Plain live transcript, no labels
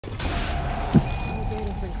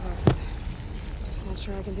been corrupted. Not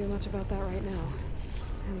sure I can do much about that right now.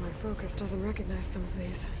 And my focus doesn't recognize some of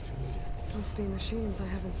these. Must be machines I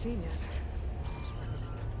haven't seen yet.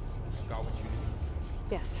 Got what you need?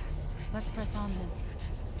 Yes. Let's press on then.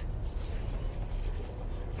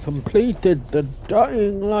 Completed the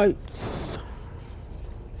Dying Lights.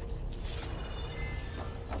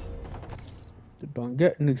 Did I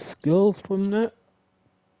get any skills from that?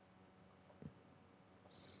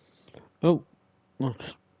 Oh,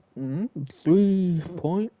 that's 3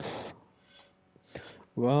 points.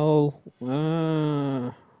 Well,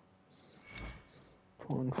 try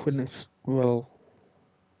and finish. Well,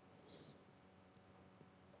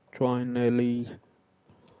 try and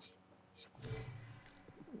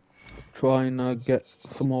get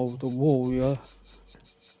some of the warrior.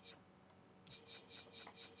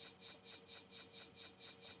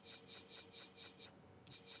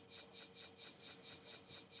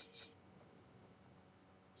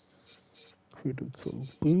 Critical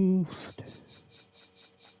boost.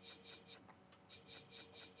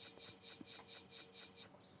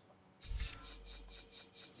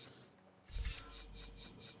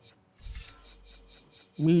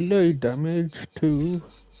 Melee damage too.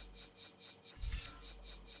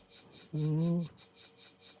 Yes.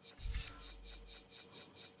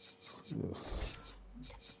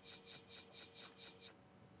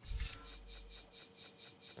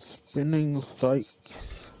 Spinning sight.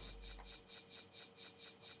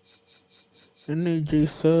 Energy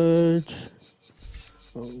surge.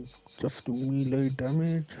 Oh, just do melee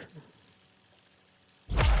damage.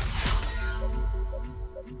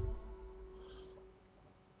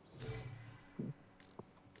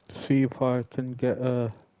 See if I can get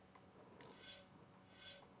a.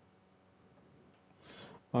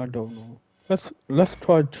 I don't know. Let's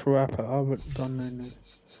try trapper. I haven't done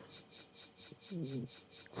any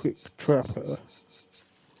quick trapper.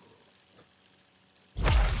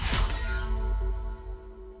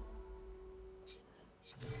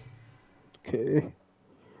 Okay.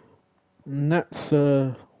 And that's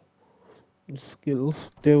skill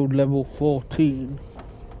still level 14.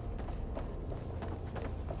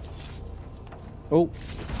 Oh.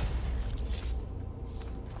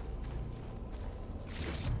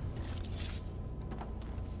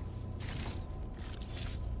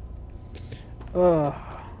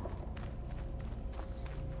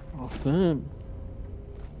 Awesome.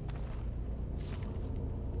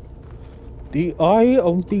 The eye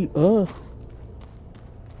of the earth.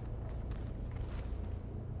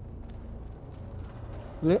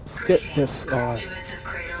 Let's get this eye.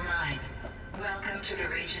 Welcome to the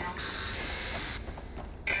regional.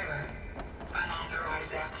 Error.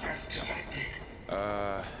 Unauthorized access detected.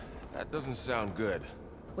 That doesn't sound good.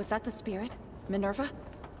 Was that the spirit? Minerva?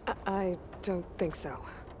 I don't think so.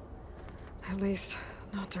 At least,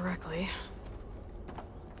 not directly.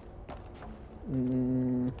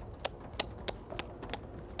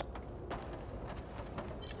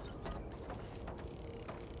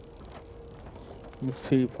 Let's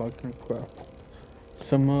see if I can craft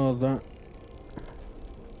some more of that.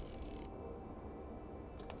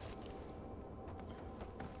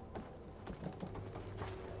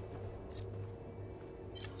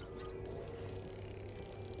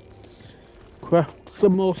 Craft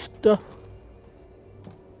some more stuff.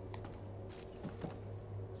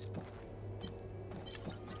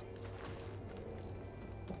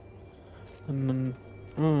 And then,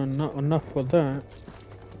 not enough for that.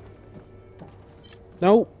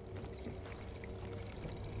 No.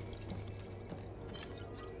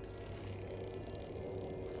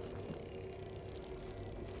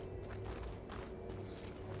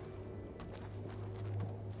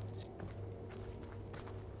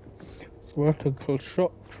 Vertical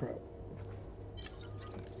shock trap.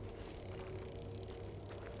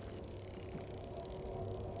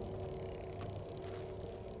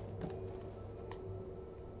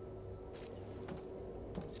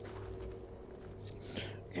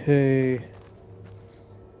 Okay.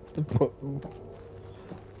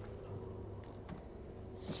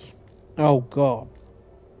 Oh God.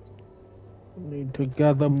 Need to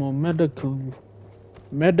gather more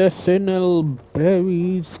medicinal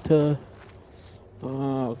berries to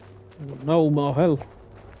no more health.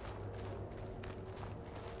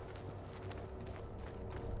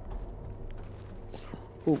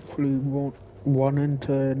 Hopefully won't run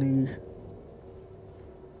into any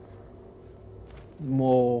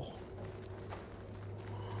more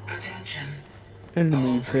Attention.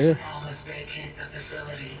 enemies All here. personnel must vacate the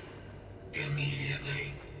facility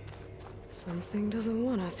immediately. Something doesn't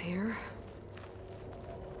want us here.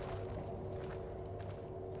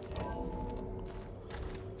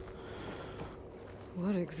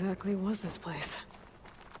 What exactly was this place?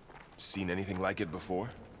 Seen anything like it before?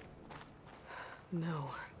 No.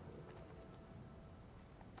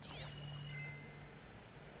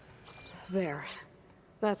 There.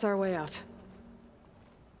 That's our way out.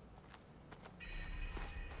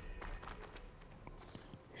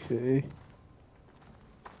 Okay.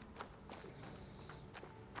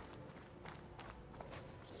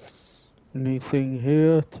 Anything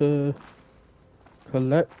here to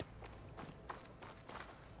collect?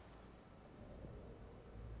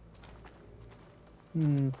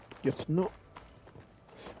 Guess not.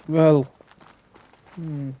 Well,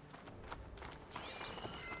 don't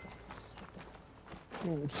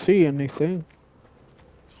see anything.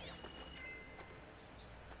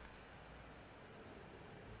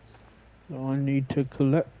 I need to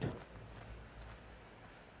collect.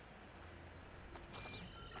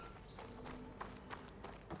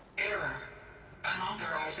 Error.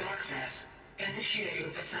 Unauthorized access.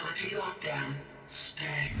 Initiating facility lockdown.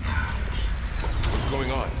 Stay out. What's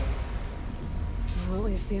going on? Well, at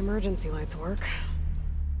least the emergency lights work.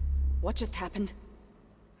 What just happened?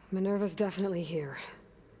 Minerva's definitely here.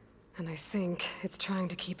 And I think it's trying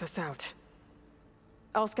to keep us out.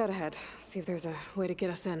 I'll scout ahead, see if there's a way to get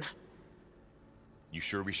us in. You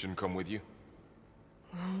sure we shouldn't come with you?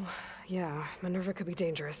 Well, yeah, Minerva could be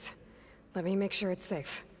dangerous. Let me make sure it's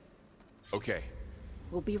safe. Okay.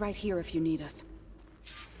 We'll be right here if you need us.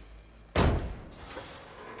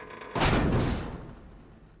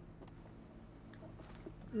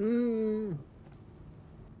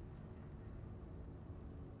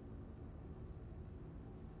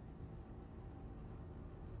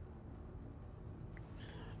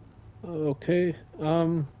 Okay,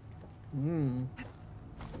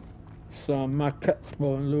 so my cat's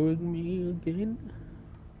following me again.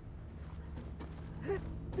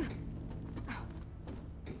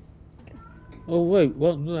 Oh wait,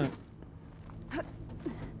 what's that?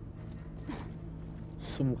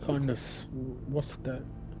 Some kind of, what's that?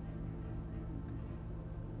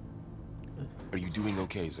 Are you doing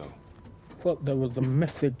okay, Zoe? Thought there was a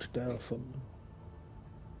message there or something.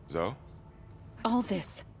 Zoe? All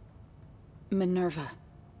this. Minerva.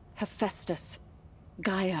 Hephaestus.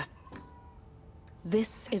 Gaia.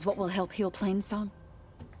 This is what will help heal Plainsong?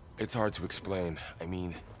 It's hard to explain. I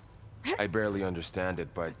mean, I barely understand it,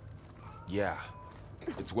 but yeah.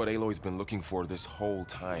 It's what Aloy's been looking for this whole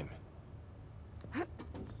time.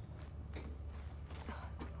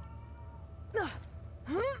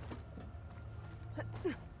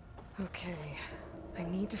 Okay, I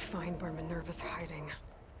need to find where Minerva's hiding.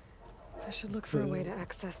 I should look for a way to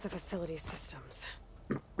access the facility systems.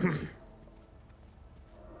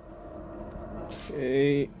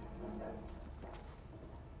 Okay.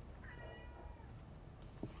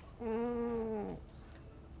 Is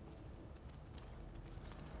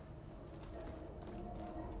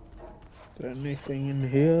there anything in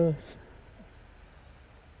here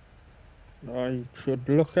I should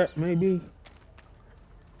look at, maybe?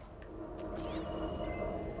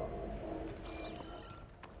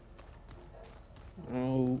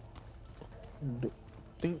 No, don't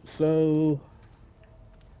think so.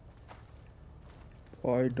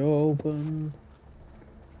 Wide open.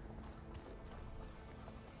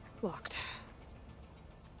 Locked.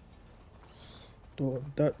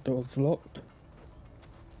 That door's locked.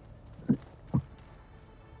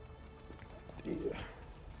 Yeah.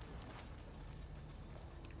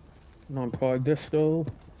 Can I try this door?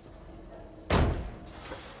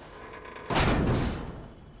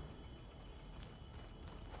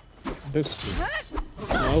 This door.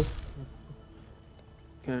 No.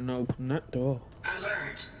 Can't open that door.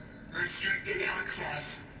 Alert. Restricted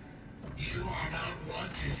access. You are not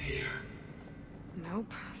wanted here.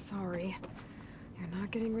 Nope, sorry. You're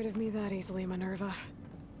not getting rid of me that easily, Minerva.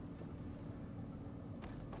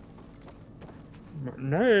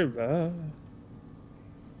 Minerva.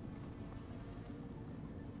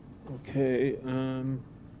 Okay,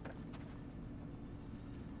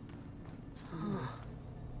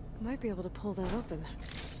 Might be able to pull that open.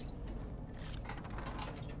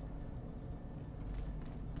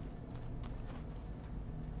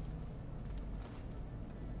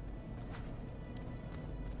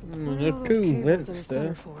 What are all there's those two cables vents in the there.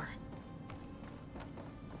 center for?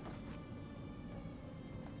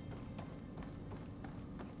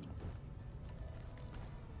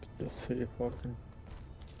 Just see if I can.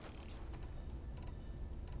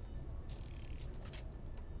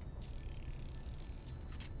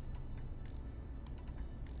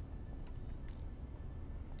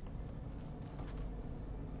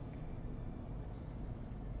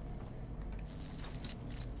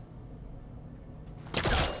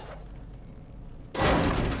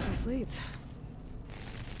 this leads.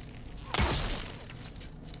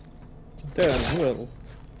 Damn well.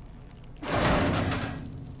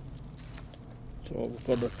 So I've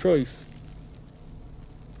got a choice.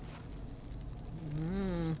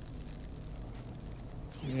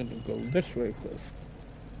 I'm gonna go this way first.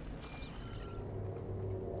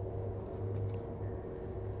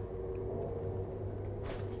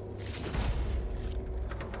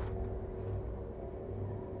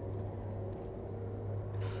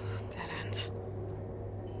 Dead end.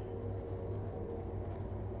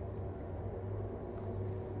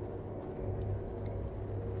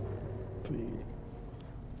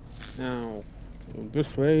 Now, go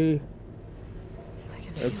this way. I can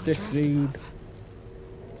Up feel this traffic lead. up.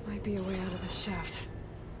 Might be a way out of this shaft.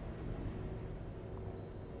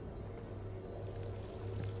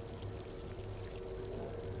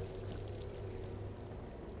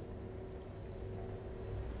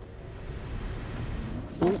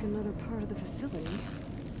 Looks like another part of the facility.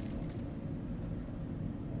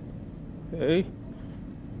 Okay.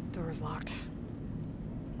 Door's locked.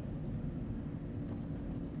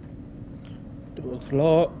 Door's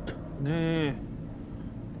locked. Nah.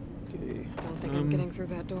 Okay. Don't think I'm getting through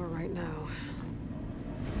that door right now.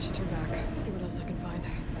 I should turn back, see what else I can find.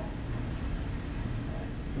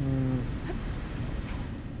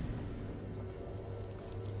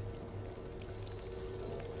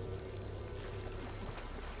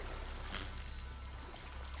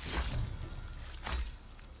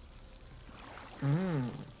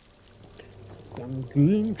 Some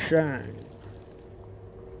green shine.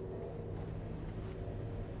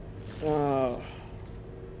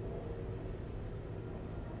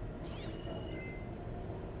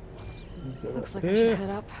 Looks like I should head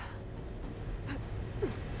up.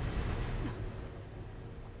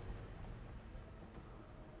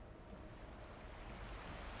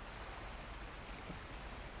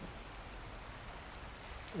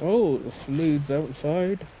 Oh, this leads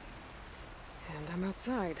outside. And I'm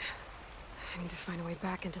outside. I need to find a way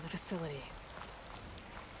back into the facility.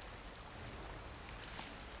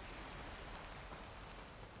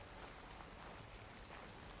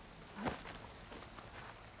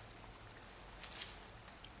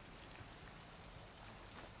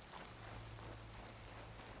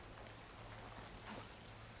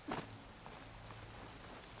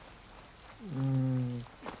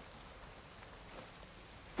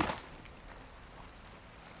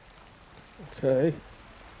 Okay.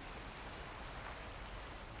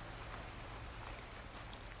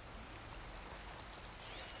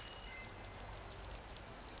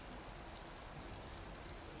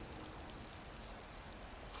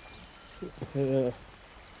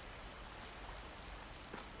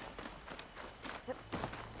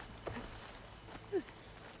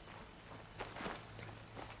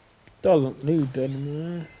 Doesn't lead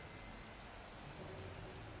anywhere.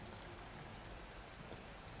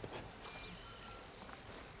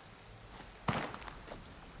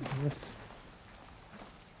 Yes.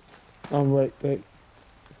 Oh, wait.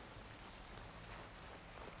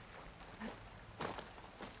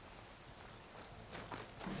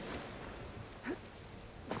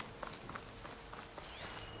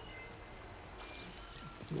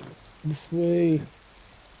 This way.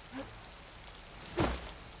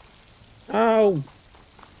 Ow!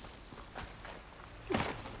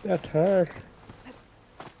 That hurt.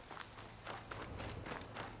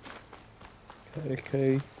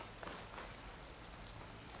 Okay.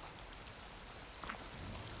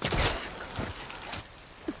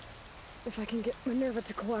 If I can get Minerva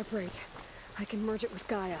to cooperate, I can merge it with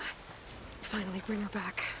Gaia. Finally bring her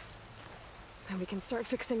back. Then we can start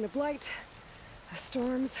fixing the blight, the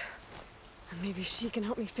storms, and maybe she can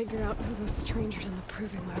help me figure out who those strangers in the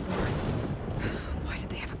proving lab were. Why did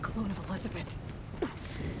they have a clone of Elizabeth?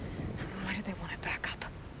 Why did they want it back up?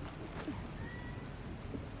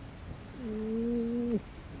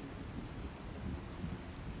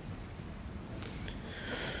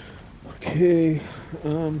 Okay,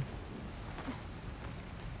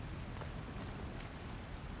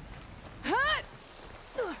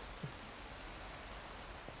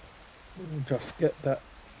 just get that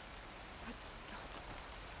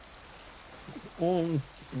on.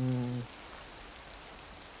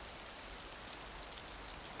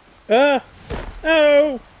 Ah!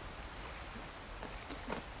 No!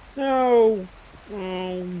 No!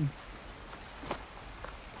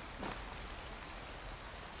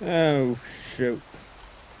 Oh, shoot.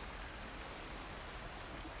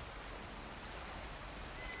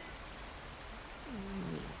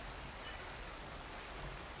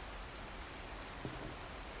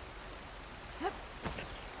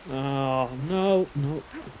 Oh, no.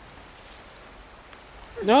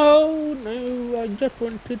 No, no, I just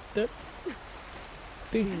wanted that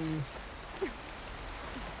thing.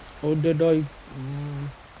 Or did I? I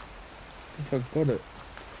think I got it.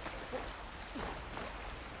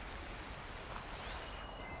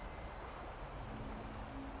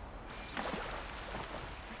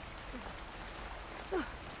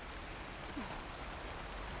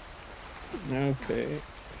 Okay.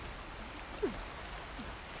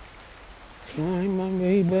 Climb my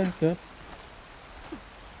way back up.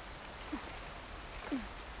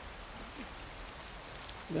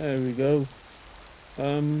 There we go.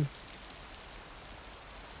 Okay.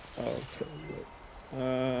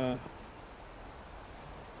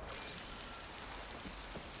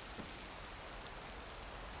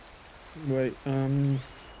 Wait. Okay.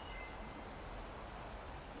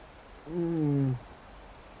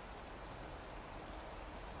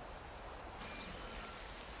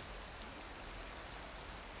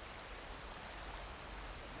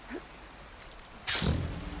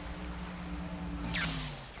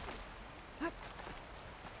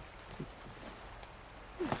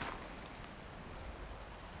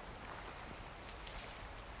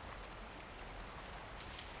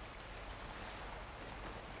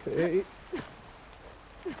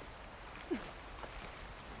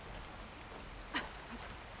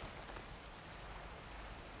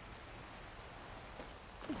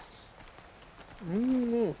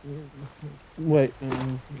 Wait,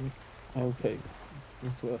 okay.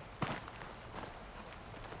 That's a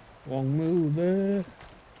wrong move there.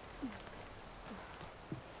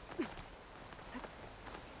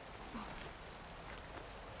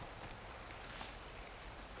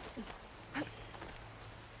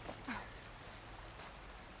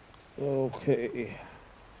 Okay.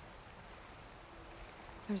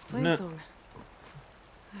 There's Plainsong.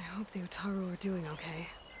 I hope the Utaru are doing okay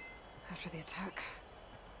after the attack.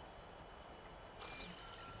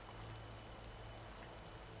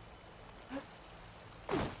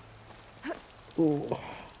 Oh.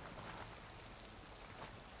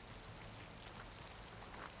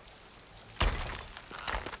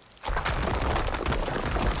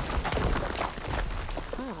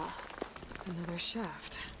 Ah, another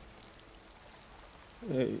shaft.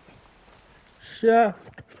 Hey.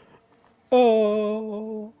 Shaft.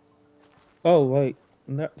 Oh. Oh wait,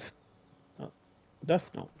 that's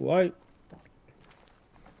not right.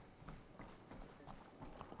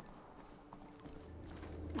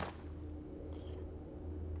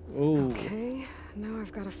 Oh. Okay, now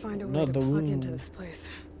I've got to find a way to Another plug room. into this place.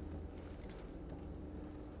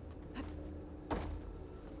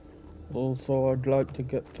 Also, I'd like to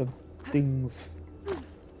get to things.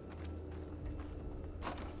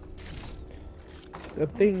 The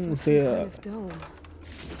Looks things like some here. kind of dome.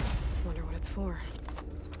 Wonder what it's for.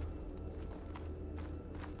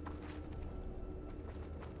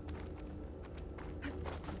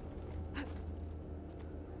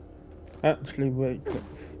 Actually, wait. Let's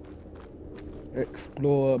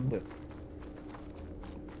explore a bit.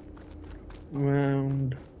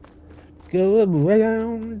 Round. Go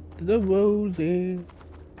around the roses.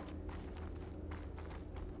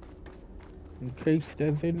 In case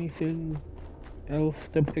there's anything else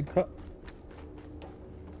to pick up.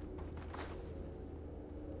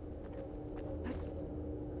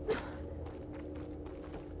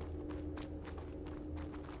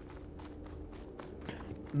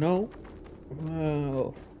 No?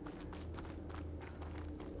 Well...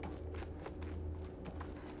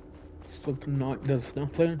 It's looking like there's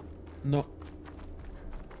nothing. Not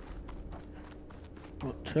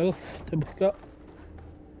much else to pick up.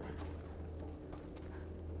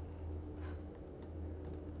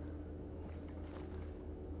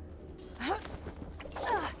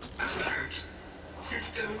 Alert.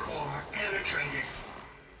 System core penetrated.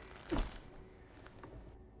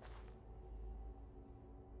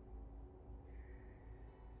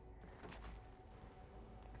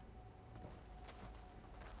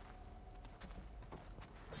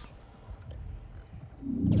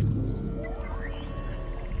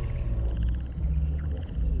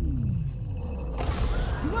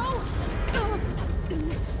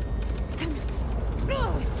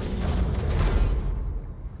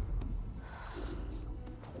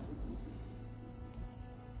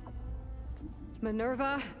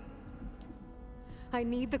 Minerva, I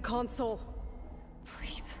need the console.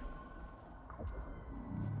 Please.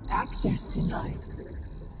 Access denied.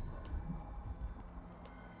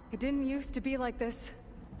 It didn't used to be like this.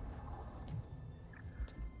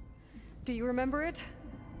 Do you remember it?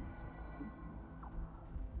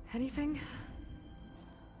 Anything?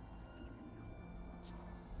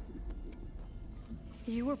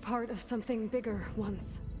 You were part of something bigger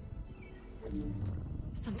once.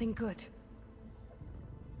 Something good.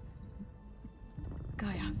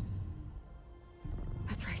 Gaia.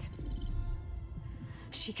 That's right.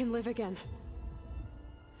 She can live again.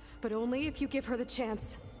 But only if you give her the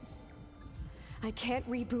chance. I can't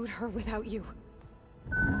reboot her without you.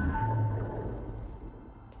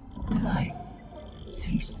 Light,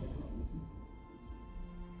 cease.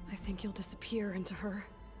 I think you'll disappear into her.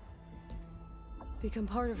 Become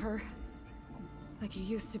part of her, like you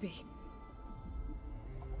used to be.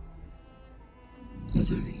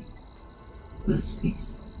 Misery will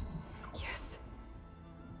cease. Yes.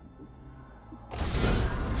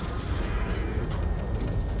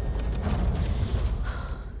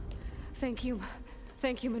 Thank you.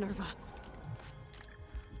 Thank you, Minerva.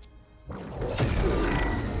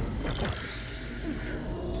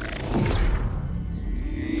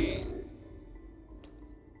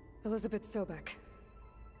 Elizabeth Sobek.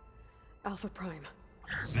 Alpha Prime.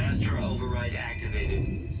 Master override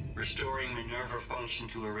activated. Restoring Minerva function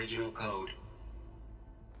to original code.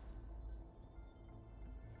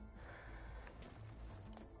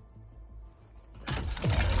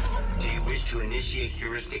 Do you wish to initiate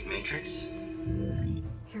heuristic matrix?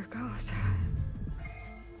 Here goes.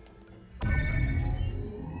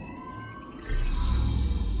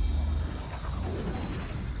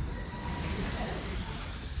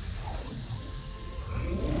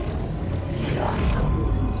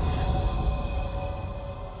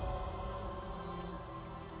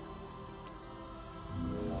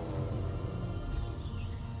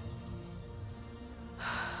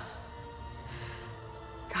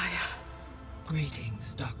 Gaia.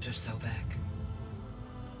 Greetings, Dr. Sobek.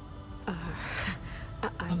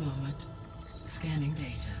 A moment. Scanning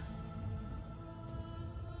data.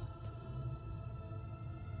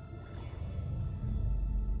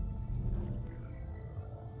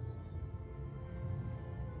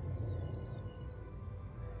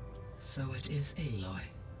 So it is Aloy,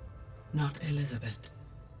 not Elizabeth.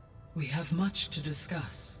 We have much to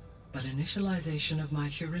discuss, but initialization of my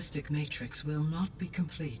heuristic matrix will not be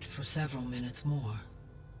complete for several minutes more.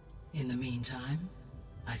 In the meantime,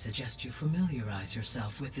 I suggest you familiarize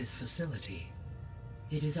yourself with this facility.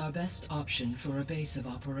 It is our best option for a base of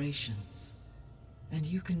operations, and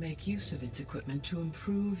you can make use of its equipment to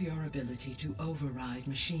improve your ability to override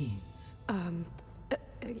machines.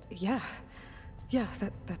 Yeah. Yeah,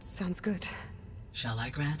 that sounds good. Shall I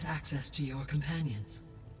grant access to your companions?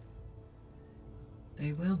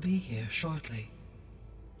 They will be here shortly.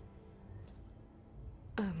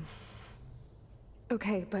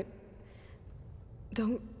 Okay, but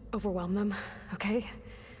don't overwhelm them, okay?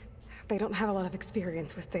 They don't have a lot of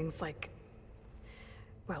experience with things like,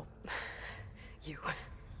 well, you.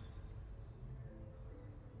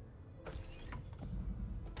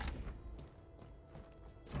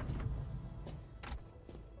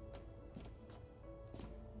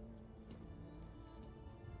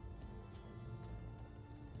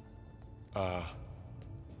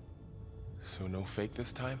 So no fake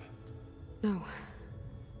this time? No.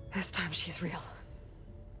 This time she's real.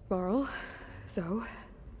 Varl, Zoe.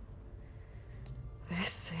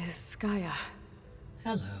 This is Gaia.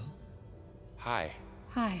 Hello. Hi.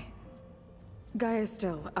 Hi. Gaia's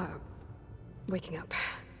still, waking up.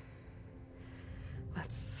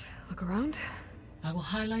 Let's look around. I will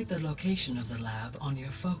highlight the location of the lab on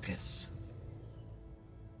your focus.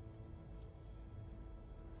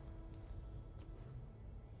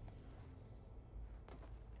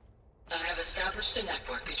 I have established a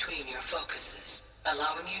network between your focuses,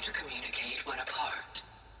 allowing you to communicate when apart.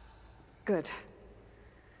 Good.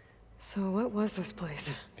 So what was this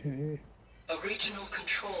place? Okay. A regional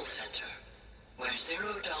control center, where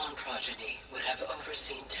Zero Dawn progeny would have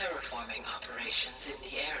overseen terraforming operations in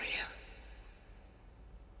the area.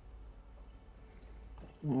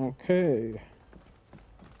 Okay.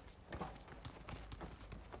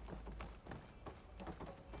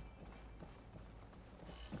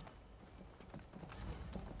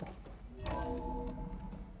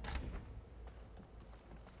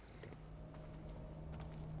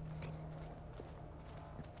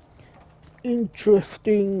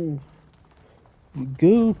 Interesting. We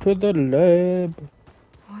go to the lab.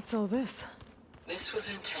 What's all this? This was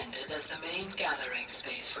intended as the main gathering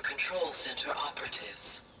space for control center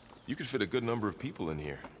operatives. You could fit a good number of people in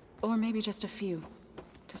here. Or maybe just a few.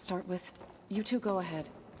 To start with, you two go ahead.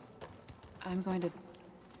 I'm going to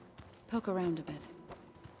poke around a bit.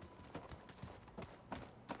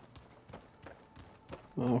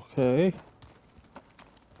 Okay.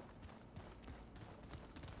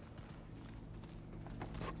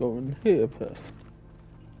 Let's go in here first.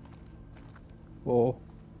 Oh,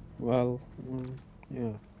 well,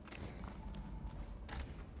 yeah.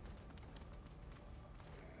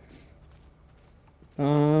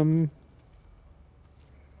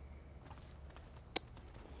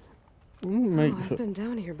 Make I've sure. been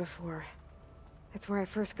down here before. It's where I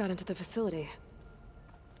first got into the facility.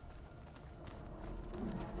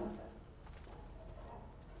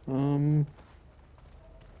 Hmm.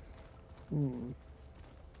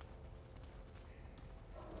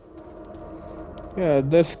 Yeah,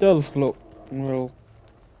 this does look, well,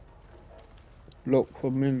 look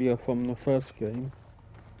familiar from the first game.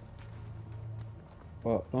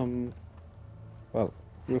 But, well,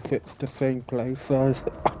 if it's the same place, I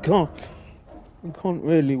can't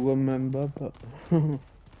really remember, but...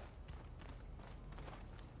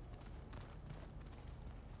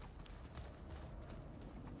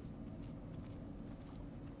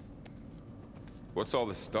 What's all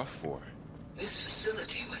this stuff for? This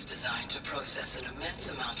facility was designed to process an immense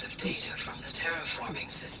amount of data from the terraforming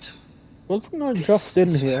system. Wasn't I This just in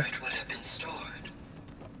is here? where it would have been stored.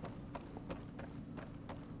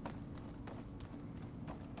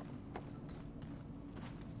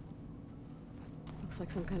 Looks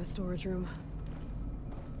like some kind of storage room.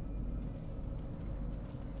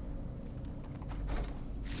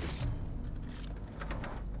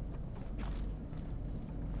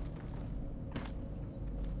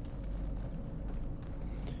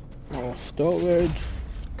 Oh, storage.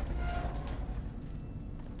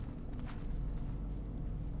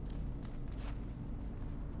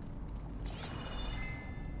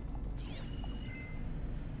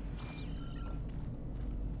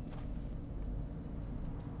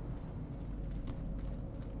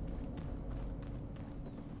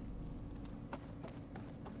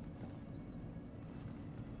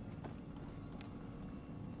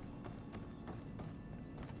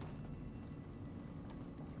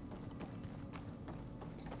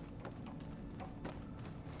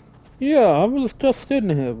 Yeah, I was just in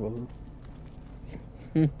here,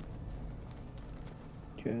 but...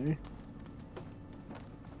 Okay.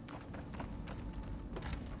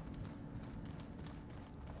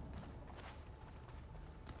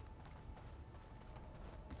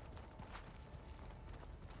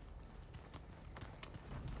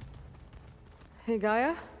 Hey,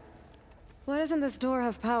 Gaia? Why doesn't this door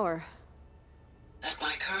have power? At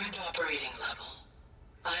my current operating level,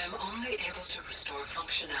 I am only able to restore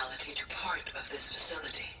functionality to part of this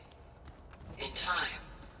facility. In time,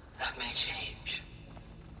 that may change.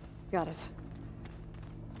 Got it.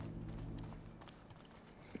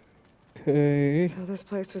 Okay. So this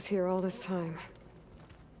place was here all this time.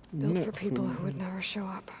 Built for people who would never show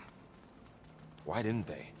up. Why didn't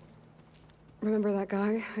they? Remember that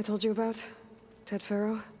guy I told you about? Ted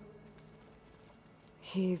Farrow?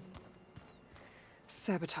 He...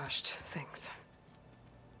 sabotaged things.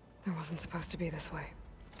 It wasn't supposed to be this way.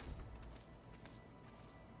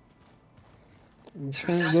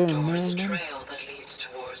 Through that door is a trail that leads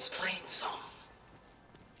towards Plainsong.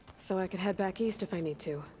 So I could head back east if I need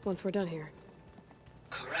to, once we're done here.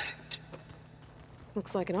 Correct.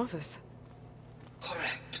 Looks like an office.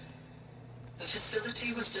 Correct. The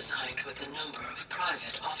facility was designed with a number of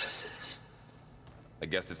private offices. I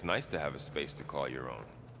guess it's nice to have a space to call your own.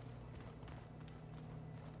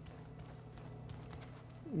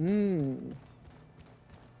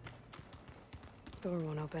 Door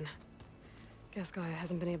won't open. Guess Gaia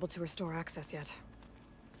hasn't been able to restore access yet.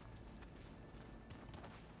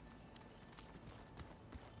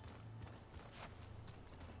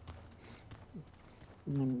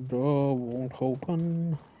 The door won't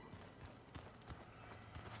open.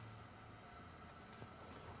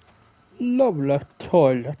 Lovely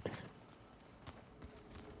toilet.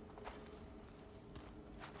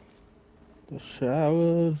 The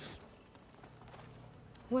showers.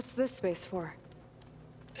 What's this space for?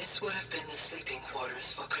 This would have been the sleeping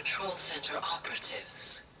quarters for Control Center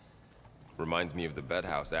operatives. Reminds me of the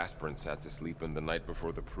bedhouse aspirants had to sleep in the night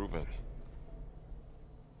before the proving.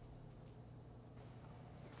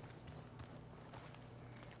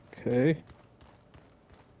 Okay.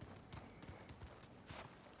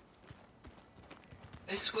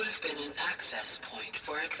 This would have been an access point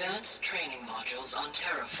for advanced training modules on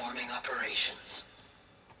terraforming operations.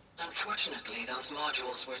 Unfortunately, those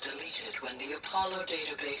modules were deleted when the Apollo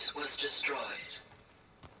database was destroyed.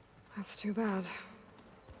 That's too bad.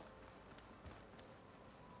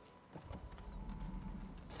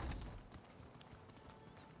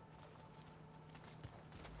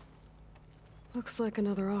 Looks like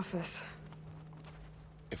another office.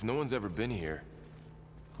 If no one's ever been here,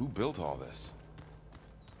 who built all this?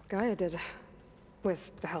 Gaia did.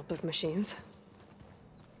 With the help of machines.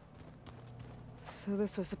 So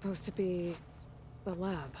this was supposed to be... a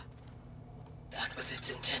lab. That was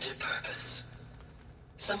its intended purpose.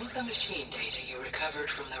 Some of the machine data you recovered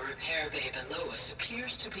from the repair bay below us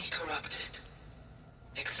appears to be corrupted.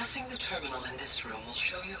 Accessing the terminal in this room will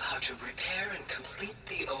show you how to repair and complete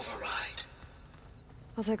the override.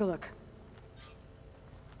 I'll take a look.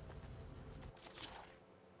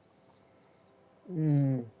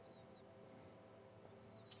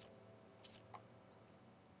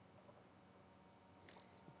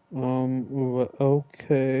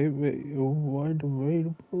 Okay, wait, wide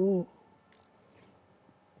available.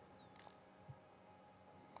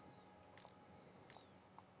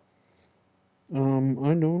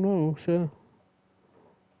 I don't know, sir.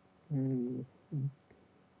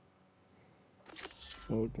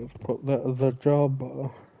 I'll just put that as a job.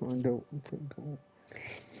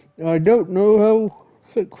 I don't know how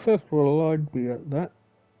successful I'd be at that.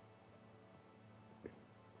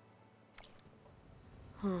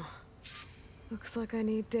 Huh. Looks like I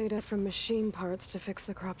need data from machine parts to fix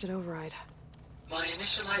the corrupted override. My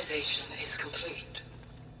initialization is complete.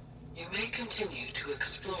 You may continue to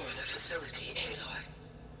explore the facility, Aloy.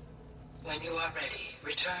 When you are ready,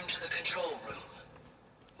 return to the control room.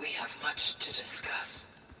 We have much to discuss.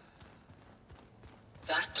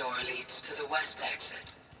 That door leads to the west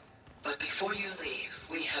exit. But before you leave,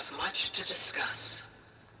 we have much to discuss.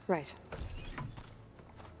 Right.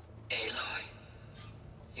 Aloy,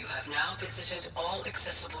 you have now visited all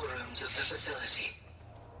accessible rooms of the facility.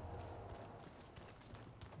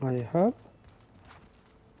 I have.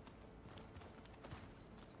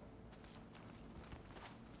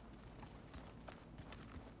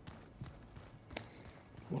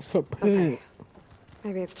 What's up here? Okay.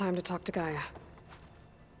 Maybe it's time to talk to Gaia.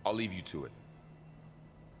 I'll leave you to it.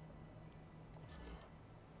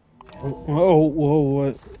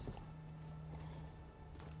 What?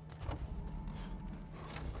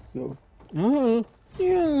 Go.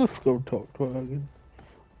 Yeah, let's go talk to her again.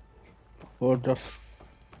 Or just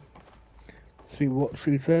see what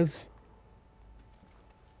she says.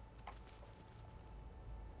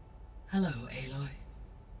 Hello, Aloy.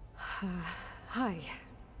 Hi.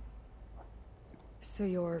 So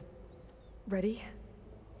you're ready?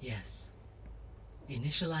 Yes.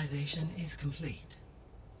 Initialization is complete.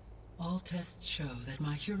 All tests show that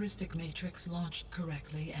my heuristic matrix launched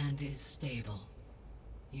correctly and is stable.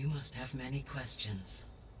 You must have many questions.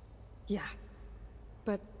 Yeah.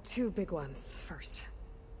 But two big ones first.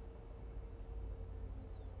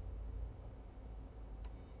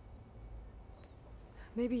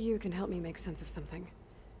 Maybe you can help me make sense of something.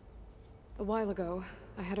 A while ago,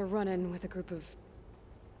 I had a run-in with a group of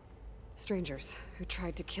strangers who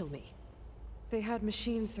tried to kill me. They had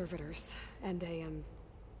machine servitors and a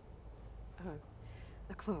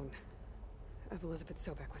clone of Elizabeth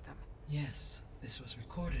Sobek with them. Yes, this was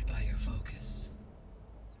recorded by your focus.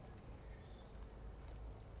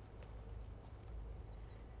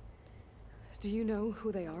 Do you know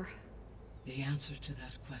who they are? The answer to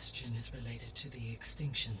that question is related to the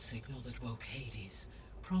extinction signal that woke Hades,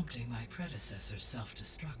 prompting my predecessor's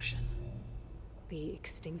self-destruction. The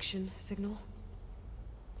extinction signal?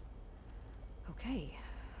 Okay,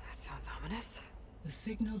 that sounds ominous. The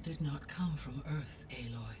signal did not come from Earth,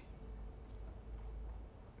 Aloy.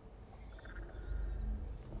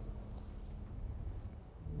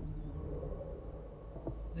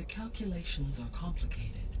 The calculations are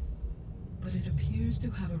complicated, but it appears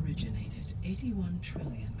to have originated 81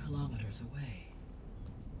 trillion kilometers away.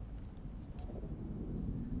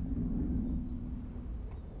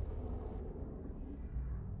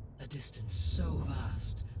 A distance so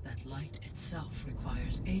vast that light itself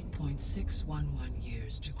requires 8.611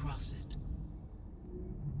 years to cross it.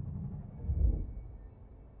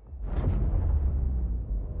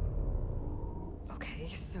 Okay,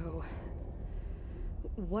 so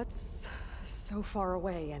what's so far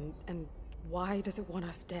away and why does it want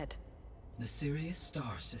us dead? The Sirius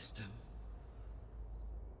star system.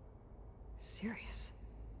 Sirius?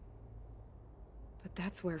 But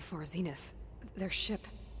that's where Far Zenith, their ship.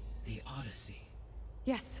 The Odyssey.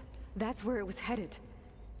 Yes, that's where it was headed.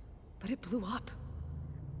 But it blew up.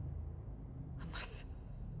 Unless...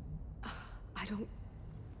 I don't...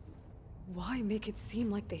 Why make it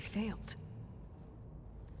seem like they failed?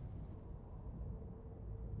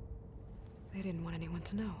 They didn't want anyone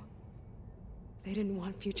to know. They didn't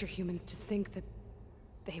want future humans to think that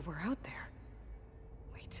they were out there.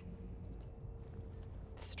 Wait.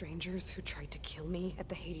 The strangers who tried to kill me at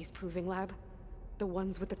the Hades Proving Lab? The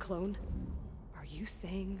ones with the clone? Are you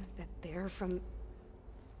saying that they're from...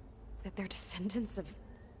 that they're descendants of...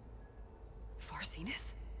 Far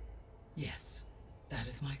Zenith? Yes, that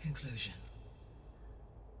is my conclusion.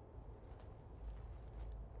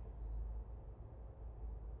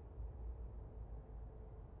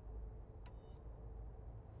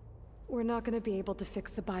 We're not gonna be able to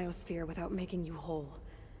fix the biosphere without making you whole.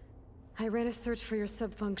 I ran a search for your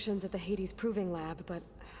subfunctions at the Hades Proving Lab, but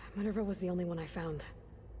Minerva was the only one I found.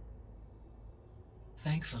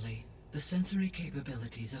 Thankfully, the sensory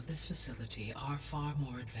capabilities of this facility are far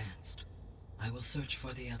more advanced. I will search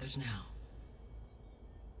for the others now.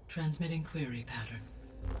 Transmitting query pattern.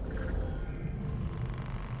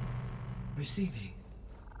 Receiving.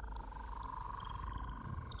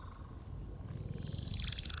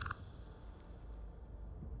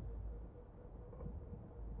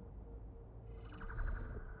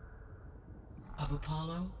 Of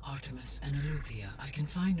Apollo, Artemis, and Eleuthia, I can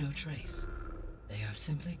find no trace. They are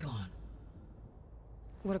simply gone.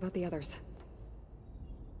 What about the others?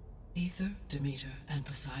 Ether, Demeter, and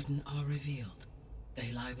Poseidon are revealed.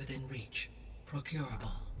 They lie within reach,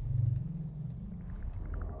 procurable.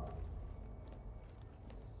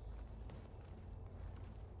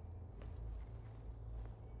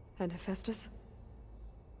 And Hephaestus?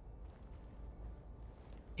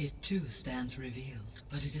 It too stands revealed,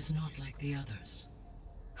 but it is not like the others.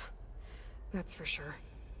 That's for sure.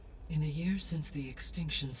 In the years since the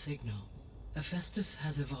extinction signal, Hephaestus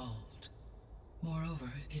has evolved.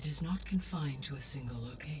 Moreover, it is not confined to a single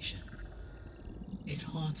location. It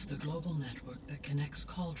haunts the global network that connects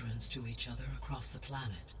cauldrons to each other across the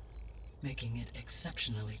planet, making it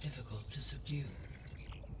exceptionally difficult to subdue.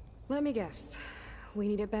 Let me guess. We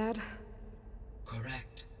need it bad?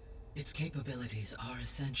 Correct. Its capabilities are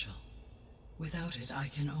essential. Without it, I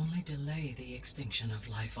can only delay the extinction of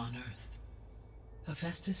life on Earth.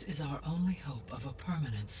 Hephaestus is our only hope of a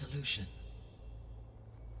permanent solution.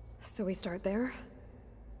 So we start there?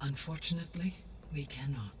 Unfortunately, we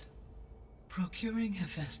cannot. Procuring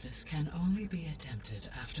Hephaestus can only be attempted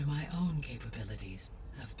after my own capabilities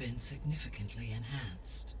have been significantly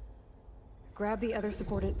enhanced. Grab the other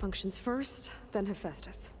subordinate functions first, then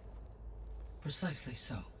Hephaestus. Precisely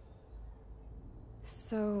so.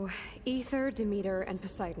 So, Ether, Demeter, and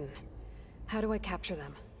Poseidon. How do I capture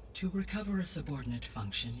them? To recover a subordinate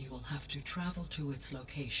function, you will have to travel to its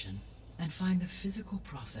location and find the physical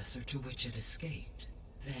processor to which it escaped.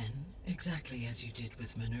 Then, exactly as you did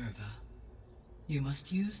with Minerva, you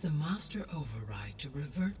must use the master override to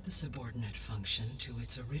revert the subordinate function to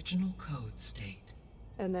its original code state.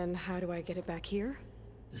 And then how do I get it back here?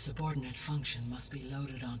 The subordinate function must be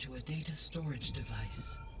loaded onto a data storage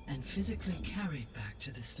device and physically carried back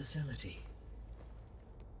to this facility.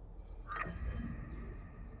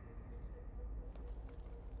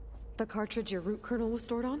 The cartridge your root kernel was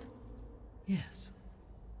stored on? Yes.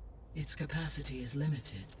 Its capacity is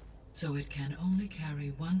limited, so it can only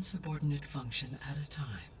carry one subordinate function at a time.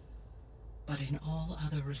 But in all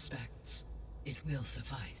other respects, it will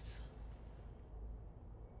suffice.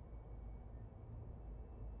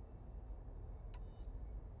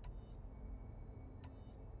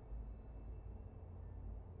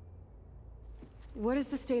 What is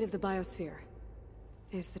the state of the biosphere?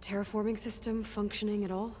 Is the terraforming system functioning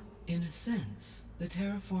at all? In a sense, the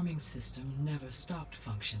terraforming system never stopped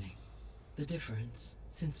functioning. The difference,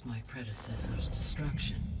 since my predecessor's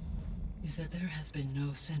destruction, is that there has been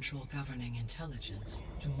no central governing intelligence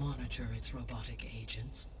to monitor its robotic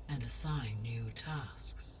agents and assign new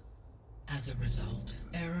tasks. As a result,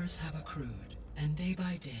 errors have accrued, and day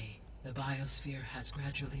by day, the biosphere has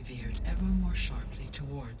gradually veered ever more sharply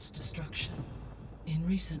towards destruction. In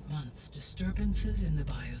recent months, disturbances in the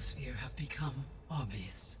biosphere have become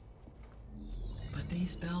obvious. But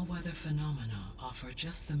these bellwether phenomena offer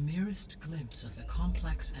just the merest glimpse of the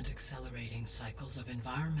complex and accelerating cycles of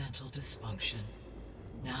environmental dysfunction,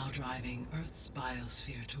 now driving Earth's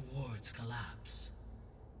biosphere towards collapse.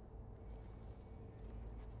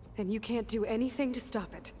 And you can't do anything to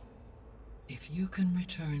stop it? If you can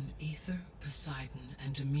return Ether, Poseidon,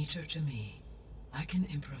 and Demeter to me, I can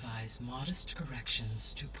improvise modest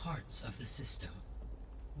corrections to parts of the system.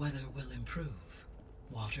 Weather will improve,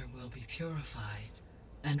 water will be purified,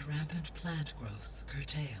 and rampant plant growth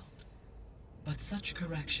curtailed. But such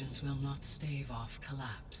corrections will not stave off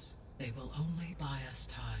collapse. They will only buy us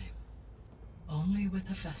time. Only with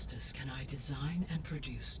Hephaestus can I design and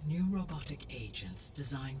produce new robotic agents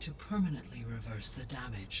designed to permanently reverse the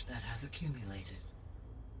damage that has accumulated.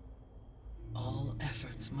 All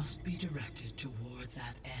efforts must be directed toward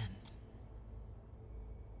that end.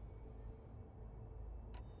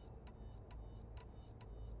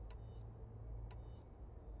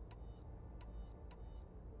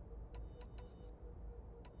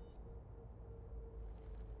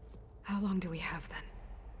 How long do we have then?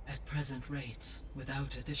 At present rates,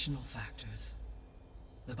 without additional factors,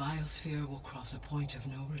 the biosphere will cross a point of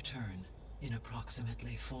no return in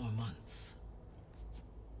approximately 4 months.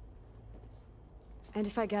 And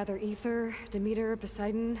if I gather Ether, Demeter,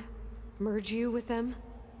 Poseidon, merge you with them?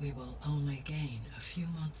 We will only gain a few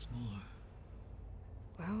months more.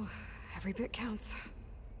 Well, every bit counts.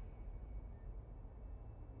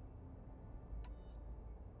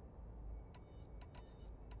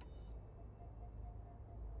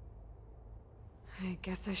 I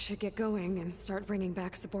guess I should get going and start bringing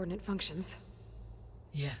back subordinate functions.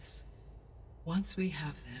 Yes. Once we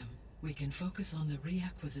have them, we can focus on the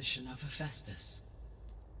reacquisition of Hephaestus.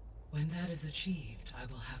 When that is achieved, I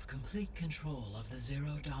will have complete control of the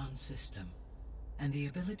Zero Dawn system, and the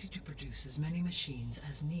ability to produce as many machines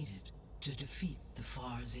as needed to defeat the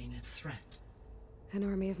Far Zenith threat. An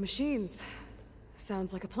army of machines.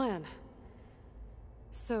 Sounds like a plan.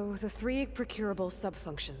 So, the 3 procurable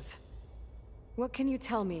subfunctions. What can you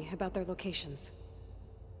tell me about their locations?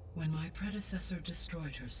 When my predecessor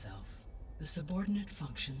destroyed herself, the subordinate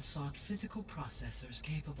functions sought physical processors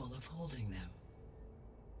capable of holding them.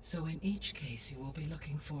 So in each case you will be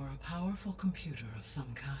looking for a powerful computer of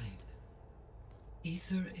some kind.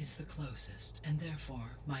 Ether is the closest, and therefore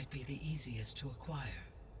might be the easiest to acquire.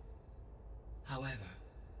 However,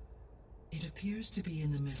 it appears to be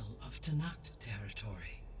in the middle of Tanact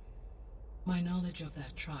territory. My knowledge of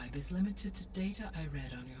that tribe is limited to data I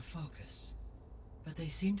read on your focus, but they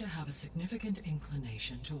seem to have a significant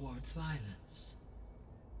inclination towards violence.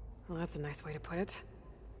 Well, that's a nice way to put it.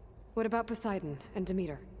 What about Poseidon and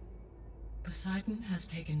Demeter? Poseidon has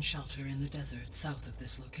taken shelter in the desert south of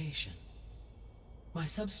this location. My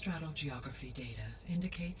substratal geography data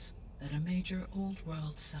indicates that a major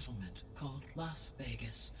old-world settlement called Las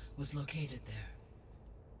Vegas was located there.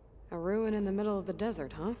 A ruin in the middle of the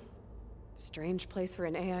desert, huh? Strange place for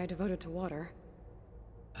an AI devoted to water.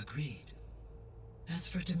 Agreed. As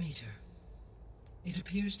for Demeter, it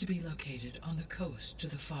appears to be located on the coast to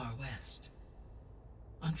the far west.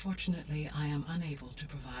 Unfortunately, I am unable to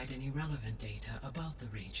provide any relevant data about the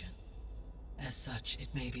region. As such, it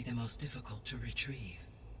may be the most difficult to retrieve.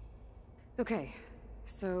 Okay,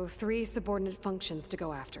 so 3 subordinate functions to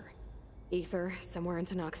go after. Ether, somewhere in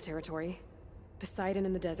Tanact territory. Poseidon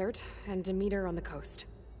in the desert, and Demeter on the coast.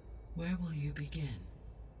 Where will you begin?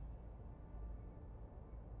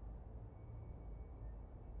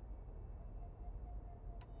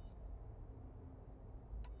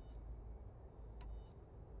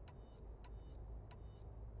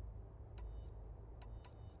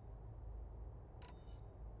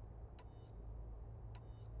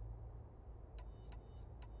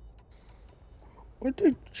 What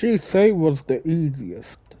did she say was the easiest?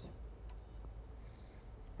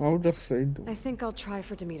 I'll just say I think I'll try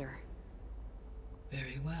for Demeter.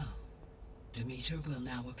 Very well. Demeter will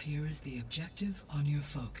now appear as the objective on your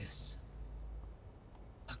focus.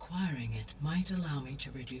 Acquiring it might allow me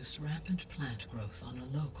to reduce rampant plant growth on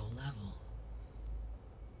a local level.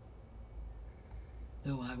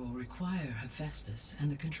 Though I will require Hephaestus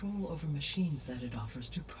and the control over machines that it offers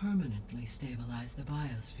to permanently stabilize the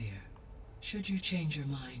biosphere. Should you change your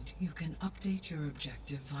mind, you can update your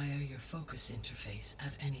objective via your focus interface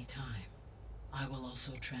at any time. I will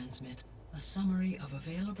also transmit a summary of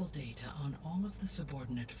available data on all of the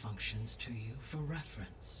subordinate functions to you for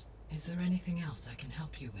reference. Is there anything else I can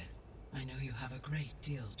help you with? I know you have a great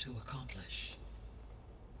deal to accomplish.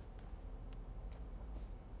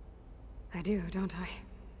 I do, don't I?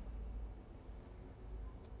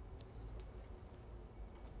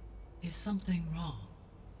 Is something wrong?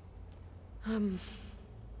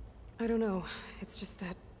 I don't know. It's just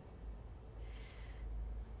that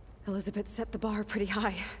Elizabeth set the bar pretty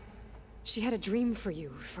high. She had a dream for you,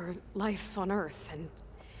 for life on Earth, and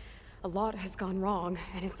a lot has gone wrong,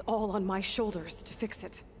 and it's all on my shoulders to fix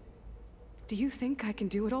it. Do you think I can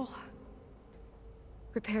do it all?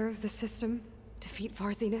 Repair the system, defeat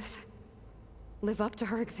Far Zenith, live up to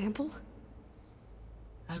her example?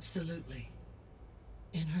 Absolutely.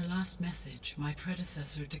 In her last message, my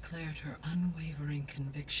predecessor declared her unwavering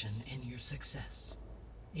conviction in your success.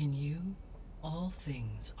 In you, all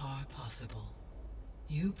things are possible.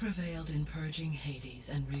 You prevailed in purging Hades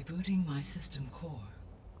and rebooting my system core.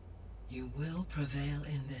 You will prevail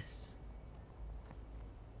in this.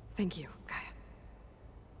 Thank you, Gaia.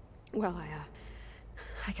 Well,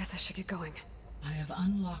 I guess I should get going. I have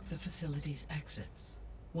unlocked the facility's exits.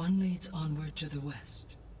 One leads onward to the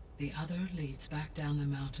west. The other leads back down the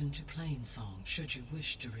mountain to Plainsong, should you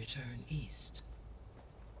wish to return east.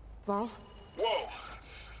 Varl? Whoa!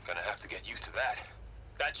 Gonna have to get used to that.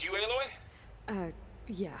 That's you, Aloy?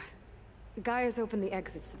 Yeah. Gaia's opened the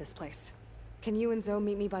exits to this place. Can you and Zoe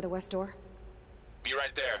meet me by the west door? Be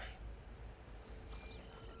right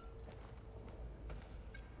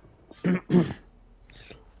there.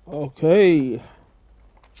 Okay.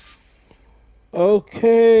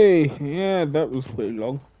 Okay, yeah, that was pretty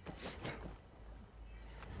long.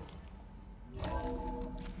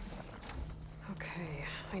 Okay,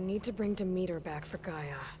 I need to bring Demeter back for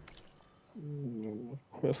Gaia.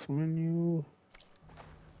 Quest menu.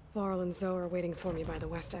 Varl and Zoe are waiting for me by the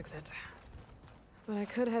west exit. But I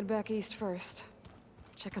could head back east first.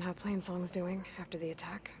 Check on how Plainsong's doing after the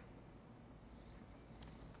attack.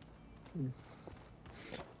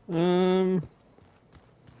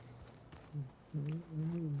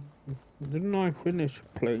 Didn't I finish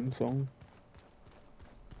playing song?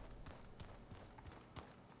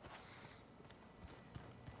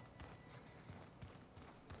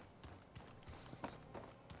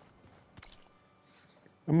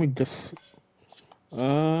 Let me just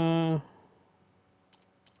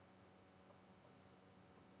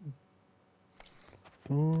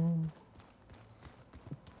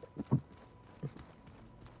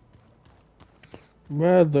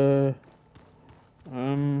rather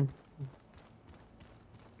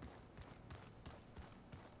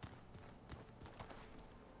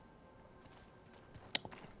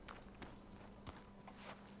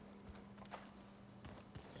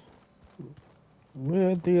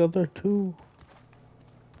where are the other two?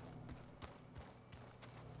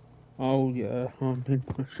 Oh yeah, I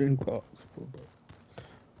need machine parts for that.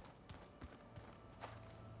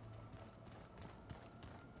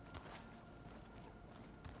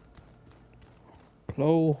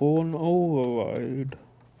 Plowhorn override.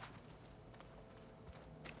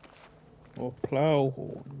 Or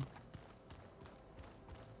plowhorn.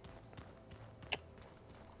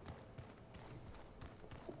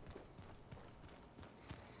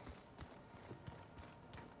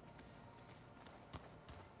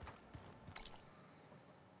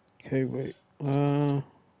 Okay, wait.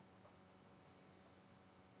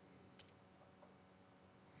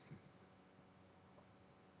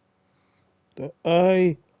 The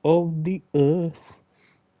Eye of the Earth.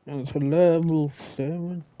 That's a level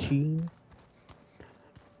 17.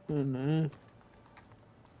 And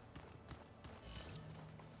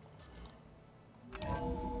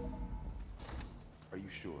Are you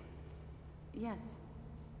sure? Yes.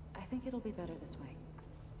 I think it'll be better this way.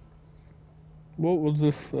 what was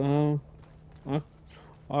this?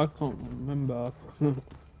 I can't remember.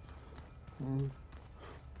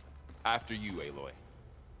 After you, Aloy.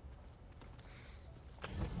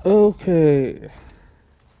 Okay.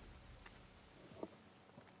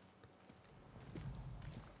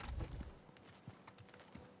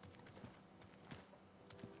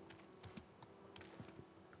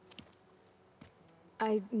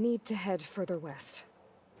 I need to head further west.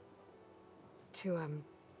 To,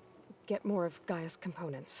 get more of Gaia's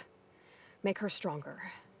components. Make her stronger.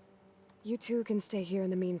 You two can stay here in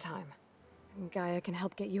the meantime. And Gaia can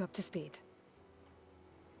help get you up to speed.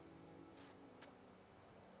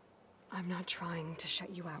 I'm not trying to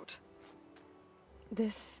shut you out.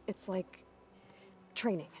 It's like...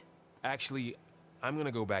 training. Actually, I'm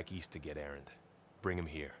gonna go back east to get Erend. Bring him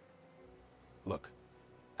here. Look,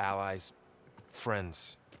 allies,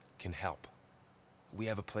 friends can help. We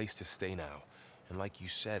have a place to stay now. And like you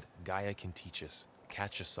said, Gaia can teach us,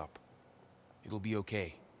 catch us up. It'll be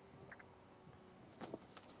okay.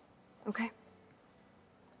 Okay.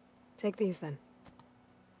 Take these then.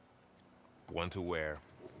 One to wear,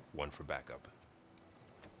 one for backup.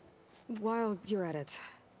 While you're at it,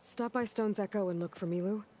 stop by Stone's Echo and look for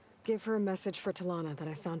Milu. Give her a message for Talana that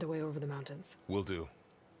I found a way over the mountains. Will do.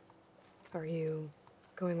 Are you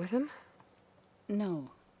going with him?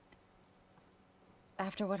 No.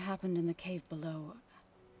 After what happened in the cave below,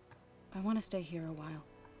 I want to stay here a while.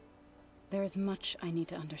 There is much I need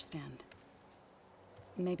to understand.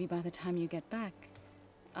 Maybe by the time you get back,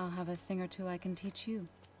 I'll have a thing or two I can teach you.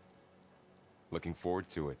 Looking forward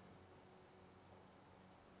to it.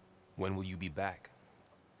 When will you be back?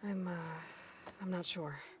 I'm not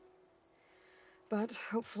sure. But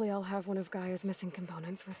hopefully I'll have one of Gaia's missing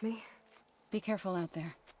components with me. Be careful out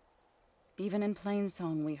there. Even in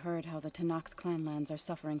Plainsong, we heard how the Tenakth clanlands are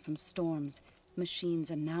suffering from storms, machines,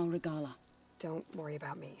 and now Regala. Don't worry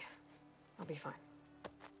about me. I'll be fine.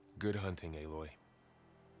 Good hunting, Aloy.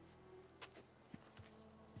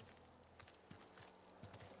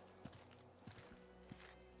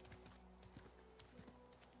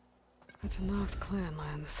 The Tenakth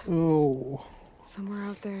clanlands. Oh. Somewhere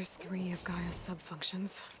out there's 3 of Gaia's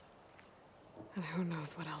subfunctions. And who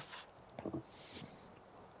knows what else.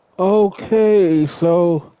 Okay,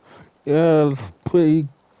 so yeah, it's pretty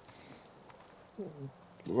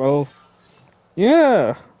well.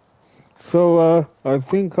 Yeah. So I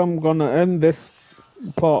think I'm gonna end this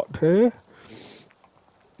part here.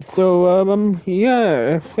 So,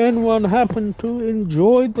 yeah, if anyone happened to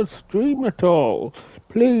enjoy the stream at all,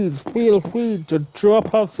 please feel free to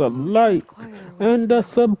drop us a Seems like quieter when and a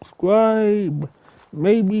snow's. subscribe.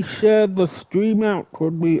 Maybe share the stream out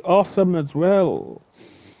would be awesome as well.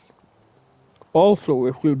 Also,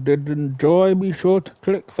 if you did enjoy, be sure to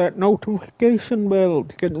click that notification bell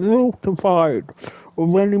to get notified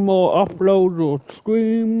of any more uploads or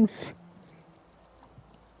streams.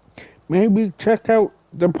 Maybe check out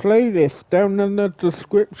the playlist down in the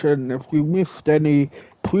description if you missed any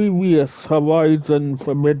previous Horizon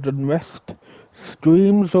Forbidden West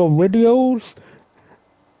streams or videos.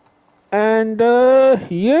 And,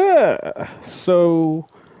 yeah. So,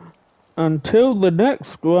 until the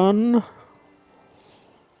next one,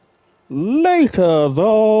 later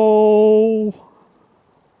though.